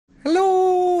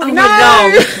Hello. Oh,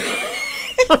 No.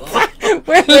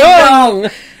 We're long.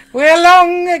 We're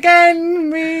long again.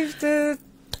 Move the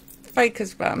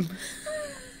faker's bum.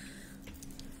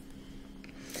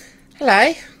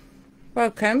 Hello.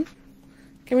 Welcome.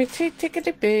 Give me 2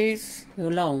 tickety boos.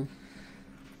 You're long.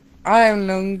 I am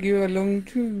long. You are long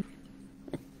too.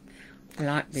 I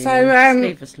like being So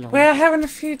sleeveless long. we're having a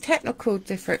few technical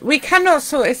different. We cannot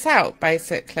sort this out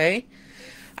basically.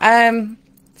 So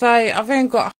I've even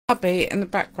got a hubby in the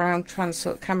background trying to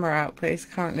sort the camera out, but he's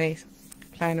currently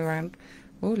playing around.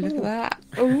 Oh, look at that.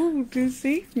 Oh, do you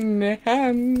see? My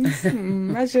hands.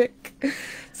 Magic.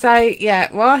 So,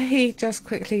 yeah, while he just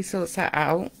quickly sorts that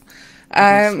out,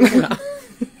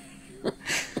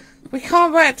 we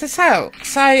can't work this out.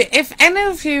 So, if any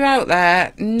of you out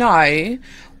there know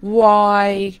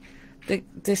why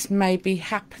this may be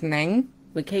happening,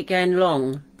 we keep going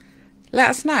long. let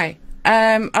us know.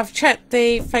 I've checked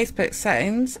the Facebook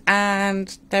settings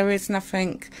and there is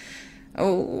nothing.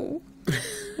 Oh,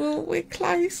 well, we're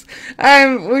close.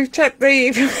 We've checked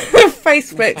the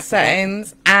Facebook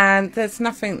settings and there's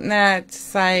nothing there to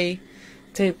say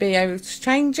to be able to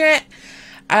change it.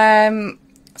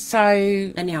 So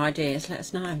any ideas? Let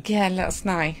us know. Yeah, let us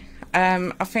know.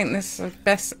 I think this is as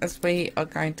best as we are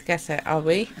going to get it. Are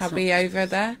we? Are we over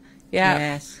there? Yeah.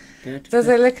 Yes. Good. Does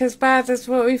it look as bad as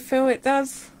what we feel it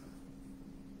does?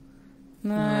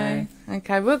 No.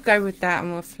 Okay, we'll go with that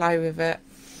and we'll flow with it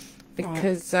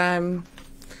because we'll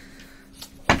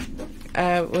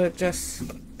just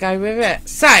go with it.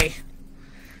 So,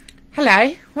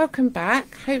 hello, welcome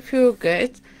back. Hope you're all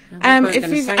good.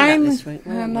 If you've only this week,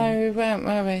 no, we weren't,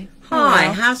 were we?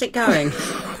 Hi, how's it going?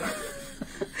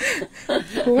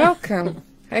 Welcome.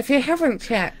 If you haven't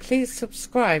yet, please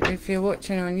subscribe if you're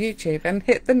watching on YouTube and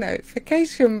hit the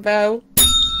notification bell.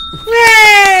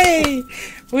 Yay!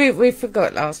 We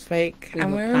forgot last week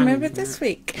and we remembered this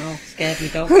week. Oh, scared me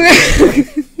dog.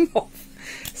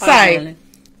 So,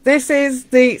 this is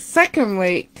the second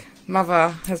week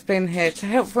Mother has been here to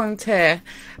help volunteer.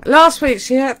 Last week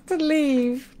she had to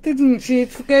leave, didn't she,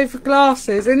 to go for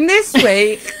glasses. And this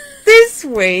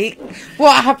week,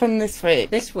 what happened this week?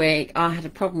 This week I had a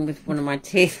problem with one of my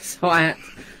teeth, so I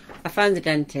phoned the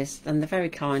dentist and they very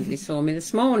kindly saw me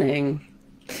this morning.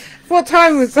 What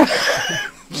time was that?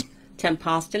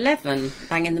 11:10,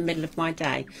 bang in the middle of my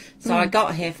day. So I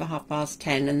got here for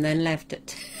 10:30 and then left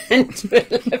at 10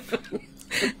 to 11.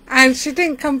 And she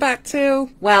didn't come back till...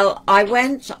 Well, I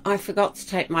forgot to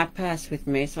take my purse with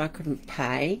me, so I couldn't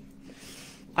pay.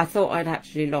 I thought I'd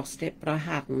actually lost it, but I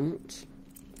hadn't,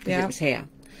 because it was here.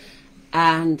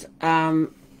 And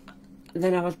then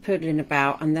I was poodling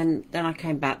about, and then I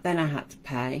came back, then I had to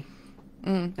pay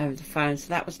over the phone. So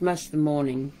that was most of the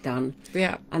morning done.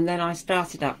 Yeah. And then I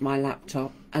started up my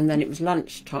laptop, and then it was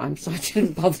lunchtime, so I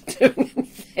didn't bother doing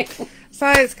anything. So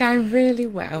it's going really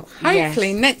well.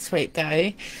 Hopefully next week,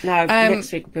 though. No,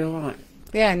 next week will be all right.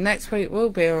 Yeah, next week will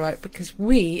be all right because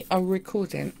we are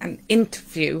recording an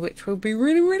interview, which will be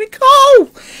really, really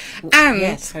cool. And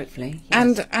yes, hopefully.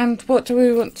 Yes. And what do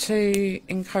we want to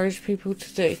encourage people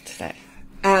to do today?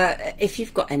 If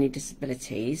you've got any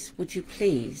disabilities, would you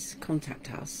please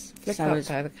contact us? Sorry.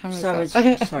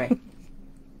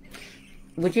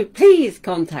 Would you please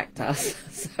contact us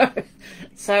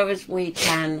so as we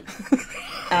can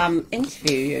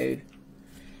interview you?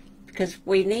 Because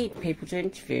we need people to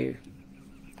interview,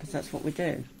 because that's what we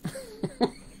do,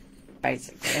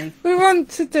 basically. We want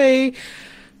to do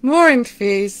more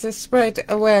interviews to spread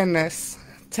awareness,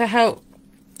 to help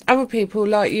other people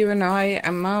like you and I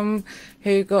and Mum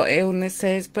who got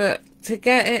illnesses, but to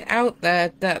get it out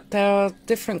there that there are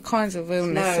different kinds of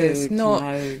illnesses, not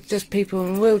just people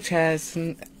in wheelchairs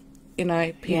and, you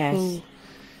know, people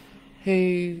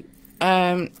who,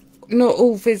 not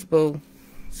all visible,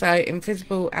 so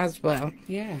invisible as well.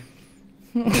 Yeah.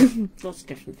 Lots of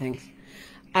different things.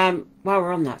 While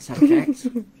we're on that subject,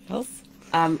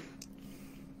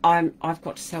 I've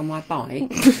got to sell my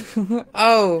bike.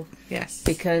 Oh, yes.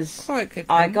 Because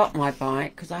I got my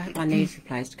bike, because I had my knees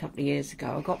replaced a couple of years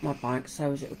ago. I got my bike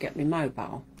so as it would get me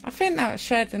mobile. I think that was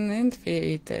shared in the interview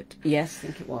you did. Yes, I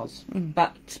think it was.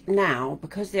 But now,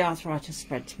 because the arthritis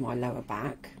spread to my lower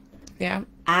back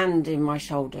and in my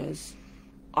shoulders,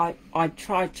 I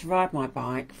tried to ride my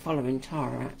bike, following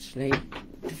Tara actually,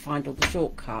 to find all the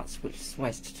shortcuts, which is a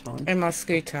waste of time. In my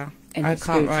scooter. I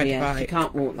can't ride a bike. You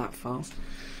can't walk that fast.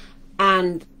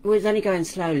 And it was only going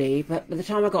slowly, but by the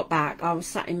time I got back, I was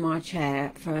sat in my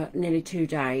chair for nearly 2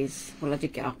 days. Well, I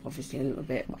did get up, obviously, a little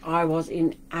bit. But I was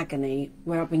in agony,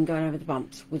 where I've been going over the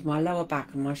bumps with my lower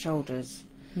back and my shoulders.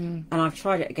 And I've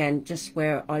tried it again just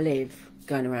where I live,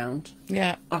 going around.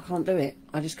 Yeah. I can't do it.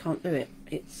 I just can't do it.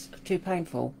 It's too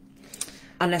painful.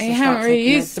 Unless you haven't really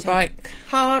used the bike?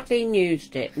 Hardly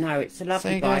used it. No, it's a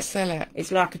lovely bike. So you're going to sell it?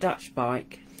 It's like a Dutch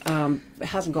bike. It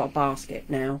hasn't got a basket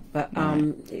now, but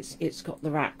it's got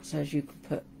the rack, so you can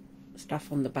put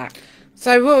stuff on the back.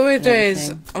 So what we'll do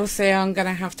is, obviously I'm going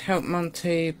to have to help Mum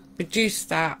to produce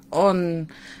that on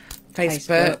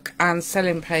Facebook and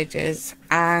selling pages,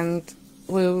 and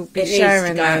we'll be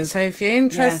sharing that. So if you're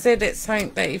interested, it's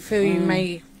something that you feel you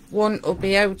may want or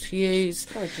be able to use,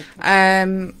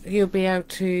 you'll be able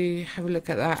to have a look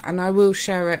at that, and I will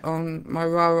share it on my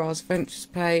Rara's Ventures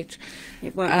page.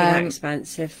 It won't be that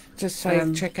expensive. Just so you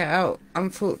can check it out.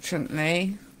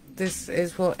 Unfortunately, this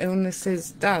is what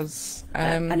illnesses does.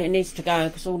 And it needs to go,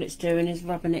 because all it's doing is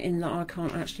rubbing it in that I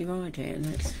can't actually ride it,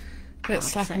 and it's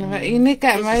slapping about. You need to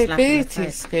get a mobility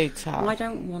scooter. I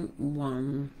don't want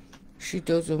one. She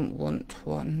doesn't want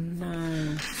one.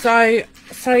 No. So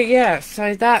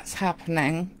that's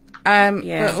happening.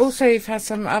 But also you've had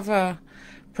some other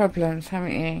problems,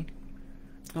 haven't you?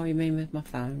 Oh, you mean with my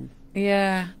phone?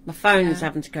 Yeah. My phone's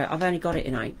having to go. I've only got it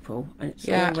in April, and it's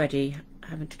already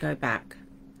having to go back.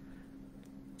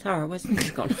 Tara, where's this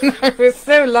gone? We're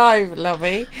still live,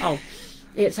 lovey. Oh,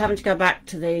 it's having to go back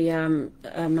to the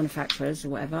manufacturers or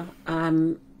whatever.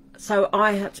 So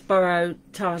I had to borrow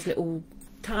Tara's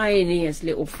tiniest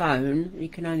little phone. You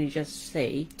can only just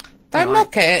see. Don't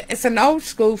knock it. It's an old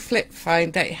school flip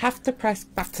phone that you have to press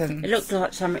buttons. It looked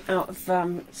like something out of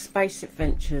Space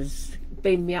Adventures.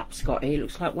 Beam me up, Scotty. It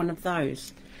looks like one of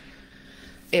those.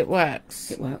 It works.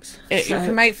 It works. You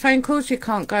can make phone calls. You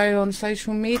can't go on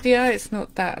social media. It's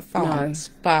not that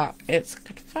advanced, but it's a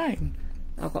good phone.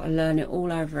 I've got to learn it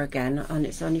all over again, and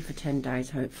it's only for 10 days,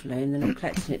 hopefully. And then I'm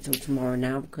collecting it till tomorrow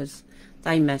now, because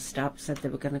they messed up, said they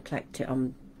were going to collect it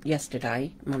on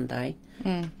yesterday, Monday,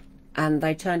 and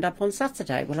they turned up on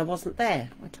Saturday. Well, I wasn't there.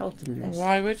 I told them this.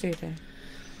 Why would you do?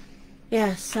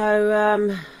 Yeah, so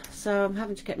I'm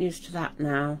having to get used to that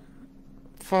now.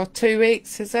 For 2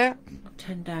 weeks, is it?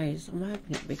 10 days. I'm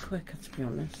hoping it'll be quicker, to be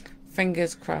honest.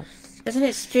 Fingers crossed. Isn't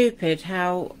it stupid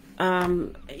how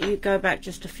you go back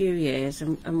just a few years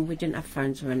and we didn't have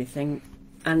phones or anything,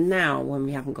 and now when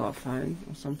we haven't got a phone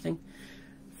or something,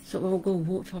 so well, God,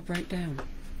 what if I break down?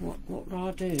 What do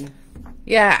I do?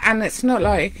 Yeah, and it's not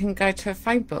like you can go to a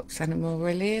phone box anymore,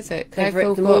 really, is it? They've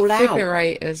ripped them all out.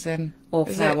 Defibrillators and or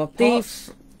flower pots.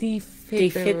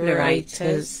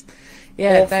 Defibrillators.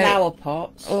 Yeah, or flower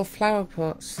pots. Or flower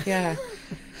pots, yeah.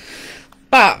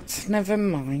 But never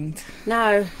mind.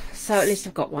 No, so at least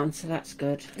I've got one, so that's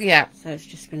good. Yeah. So it's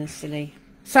just been a silly.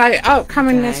 So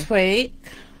upcoming this week,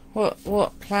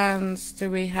 what plans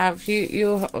do we have?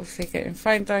 You're obviously getting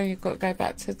phone down. You've got to go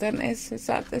back to the dentist. Is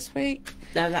that this week?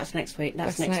 No, that's next week.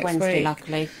 That's next Wednesday. Week.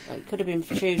 Luckily, it could have been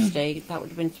for Tuesday. That would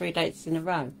have been 3 dates in a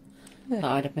row. But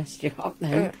I'd have messed you up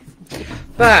then.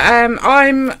 But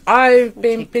I've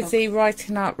been busy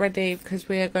writing up ready, because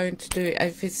we are going to do a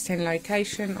visiting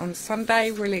location on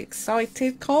Sunday. Really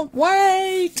excited, can't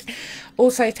wait.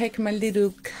 Also taking my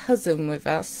little cousin with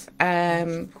us,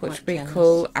 which will be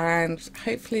cool, and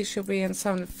hopefully she'll be in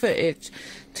some of the footage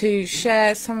to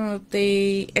share some of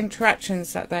the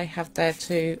interactions that they have there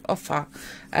to offer.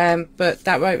 But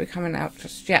that won't be coming out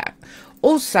just yet.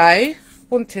 Also,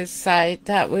 wanted to say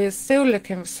that we're still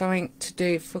looking for something to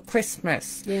do for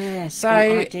Christmas. Yes, so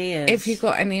ideas. If you've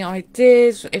got any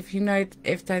ideas, if you know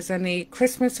if there's any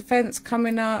Christmas events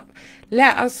coming up,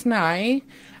 let us know.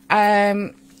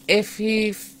 If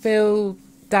you feel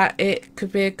that it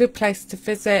could be a good place to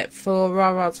visit for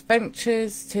Rara's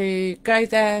Ventures, to go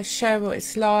there, share what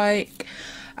it's like,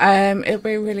 it'll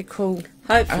be really cool.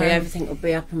 Hopefully everything will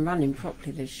be up and running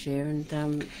properly this year,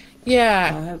 and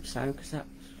yeah, I hope so, because that's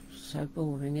so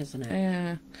boring, isn't it?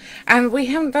 Yeah. And we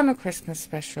haven't done a Christmas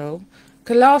special,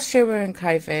 because last year we were in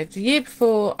COVID. The year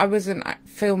before I wasn't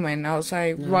filming, I was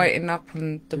writing up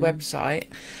on the website.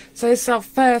 So it's our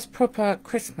first proper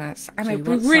Christmas, and so it'd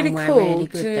be really cool really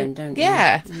good to then, don't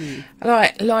you?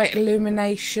 Like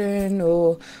illumination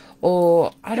or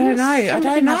I don't know,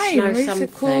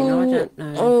 musical, I don't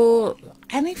know, or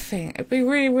anything. It'd be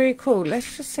really, really cool.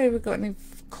 Let's just say we've got any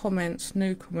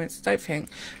new comments. Don't think.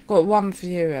 Got one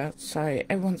viewer, so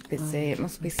everyone's busy. It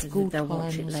must be school they'll time.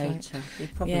 Watch it later.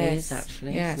 It probably is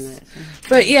actually, isn't it?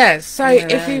 But yeah, so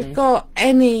if you've got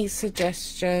any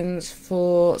suggestions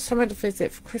for somewhere to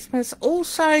visit for Christmas,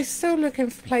 also still looking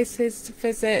for places to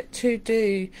visit to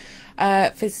do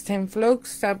visiting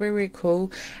vlogs. That'd be really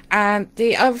cool. And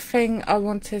the other thing I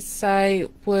want to say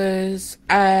was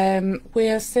we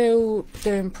are still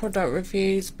doing product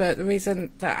reviews, but the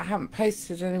reason that I haven't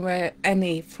posted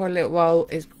any for a little while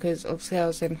is because obviously I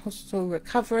was in hospital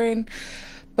recovering.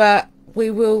 But we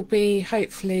will be,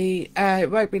 hopefully,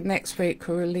 it won't be next week,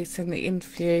 we're releasing the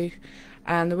interview,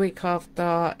 and the week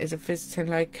after is a visiting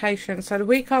location. So the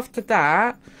week after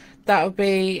that, that'll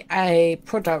be a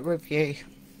product review.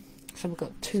 So we've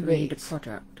got 2 weeks. We need a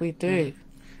product. We do.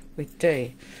 We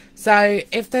do. So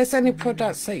if there's any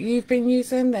products that you've been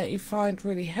using that you find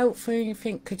really helpful and you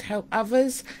think could help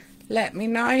others, let me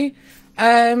know.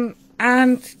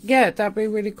 And yeah, that'd be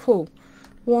really cool.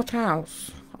 What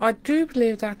else? I do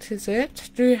believe that is it.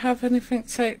 Do you have anything to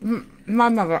say? My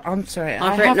mother, I'm sorry.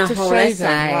 I've written a whole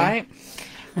essay.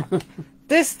 Right?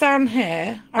 This down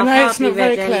here, I know it's not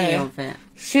very clear.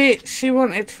 She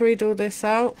wanted to read all this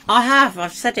out. I have.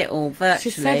 I've said it all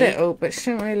virtually. She said it all, but she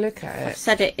didn't really look at it. I've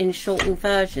said it in shortened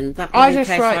version. I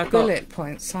just write bullet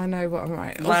points, so I know what I'm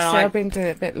writing. Well, obviously, I've been doing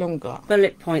it a bit longer.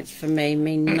 Bullet points for me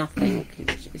mean nothing.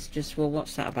 It's just, well,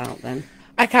 what's that about then?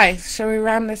 Okay, shall we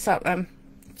round this up then?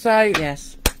 So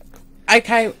yes.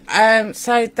 Okay,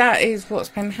 so that is what's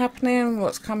been happening,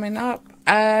 what's coming up.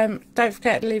 Don't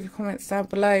forget to leave your comments down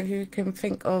below if you can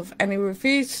think of any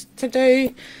reviews to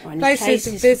do, places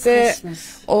to visit,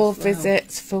 or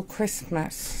visits for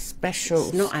Christmas specials.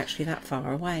 It's not actually that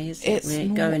far away, is it? We're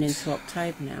going into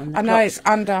October now. I know it's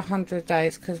under 100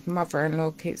 days because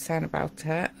mother-in-law keeps saying about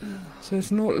it. So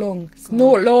it's not long. It's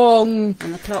not long.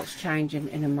 And the clock's changing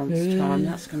in a month's time.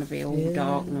 That's going to be all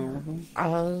dark and horrible.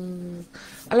 Oh,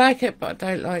 I like it, but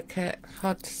I don't like it.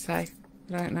 Hard to say.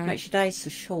 I don't know. Makes your days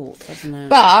so short, doesn't it?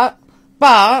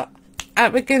 But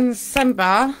at beginning of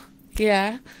December,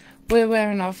 yeah, we're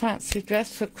wearing our fancy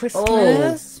dress for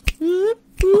Christmas.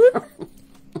 Oh.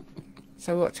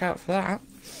 So watch out for that.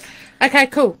 Okay,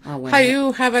 cool. Hope you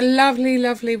all have a lovely,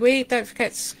 lovely week. Don't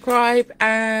forget to subscribe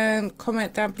and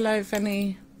comment down below with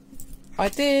any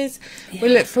ideas. Yeah. We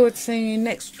look forward to seeing you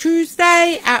next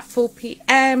Tuesday at 4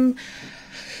 PM.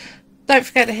 Don't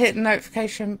forget to hit the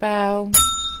notification bell.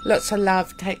 Lots of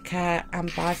love. Take care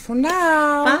and bye for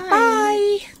now. Bye.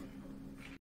 Bye.